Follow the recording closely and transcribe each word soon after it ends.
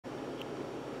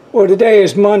Well, today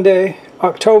is Monday,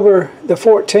 October the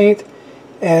 14th,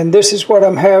 and this is what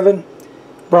I'm having.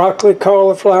 Broccoli,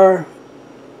 cauliflower,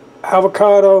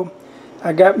 avocado.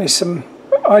 I got me some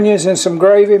onions and some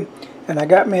gravy, and I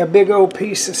got me a big old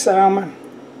piece of salmon.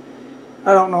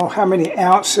 I don't know how many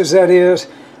ounces that is.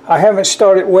 I haven't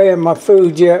started weighing my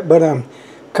food yet, but I'm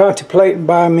contemplating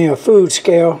buying me a food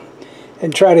scale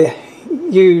and try to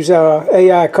use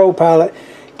AI Copilot,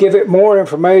 give it more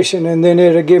information, and then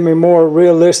it'll give me more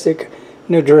realistic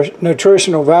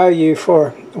nutritional value for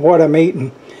what I'm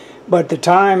eating. But the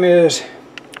time is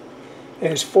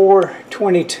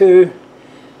 4:22,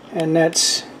 and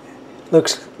that's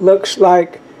looks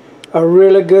like a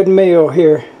really good meal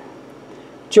here.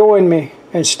 Join me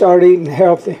and start eating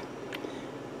healthy.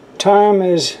 Time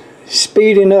is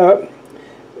speeding up,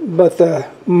 but the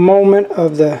moment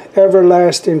of the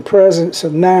everlasting presence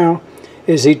of now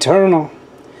is eternal.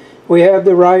 We have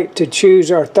the right to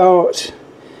choose our thoughts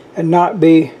and not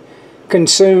be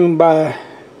consumed by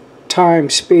time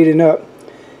speeding up.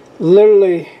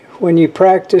 Literally, when you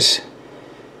practice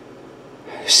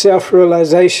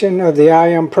self-realization of the I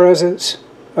Am presence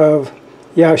of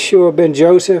Yeshua ben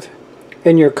Joseph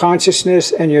in your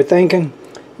consciousness and your thinking,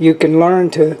 you can learn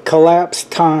to collapse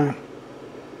time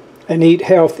and eat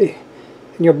healthy,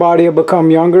 and your body will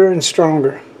become younger and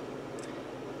stronger.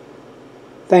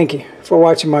 Thank you for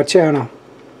watching my channel.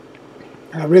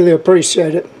 I really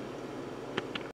appreciate it.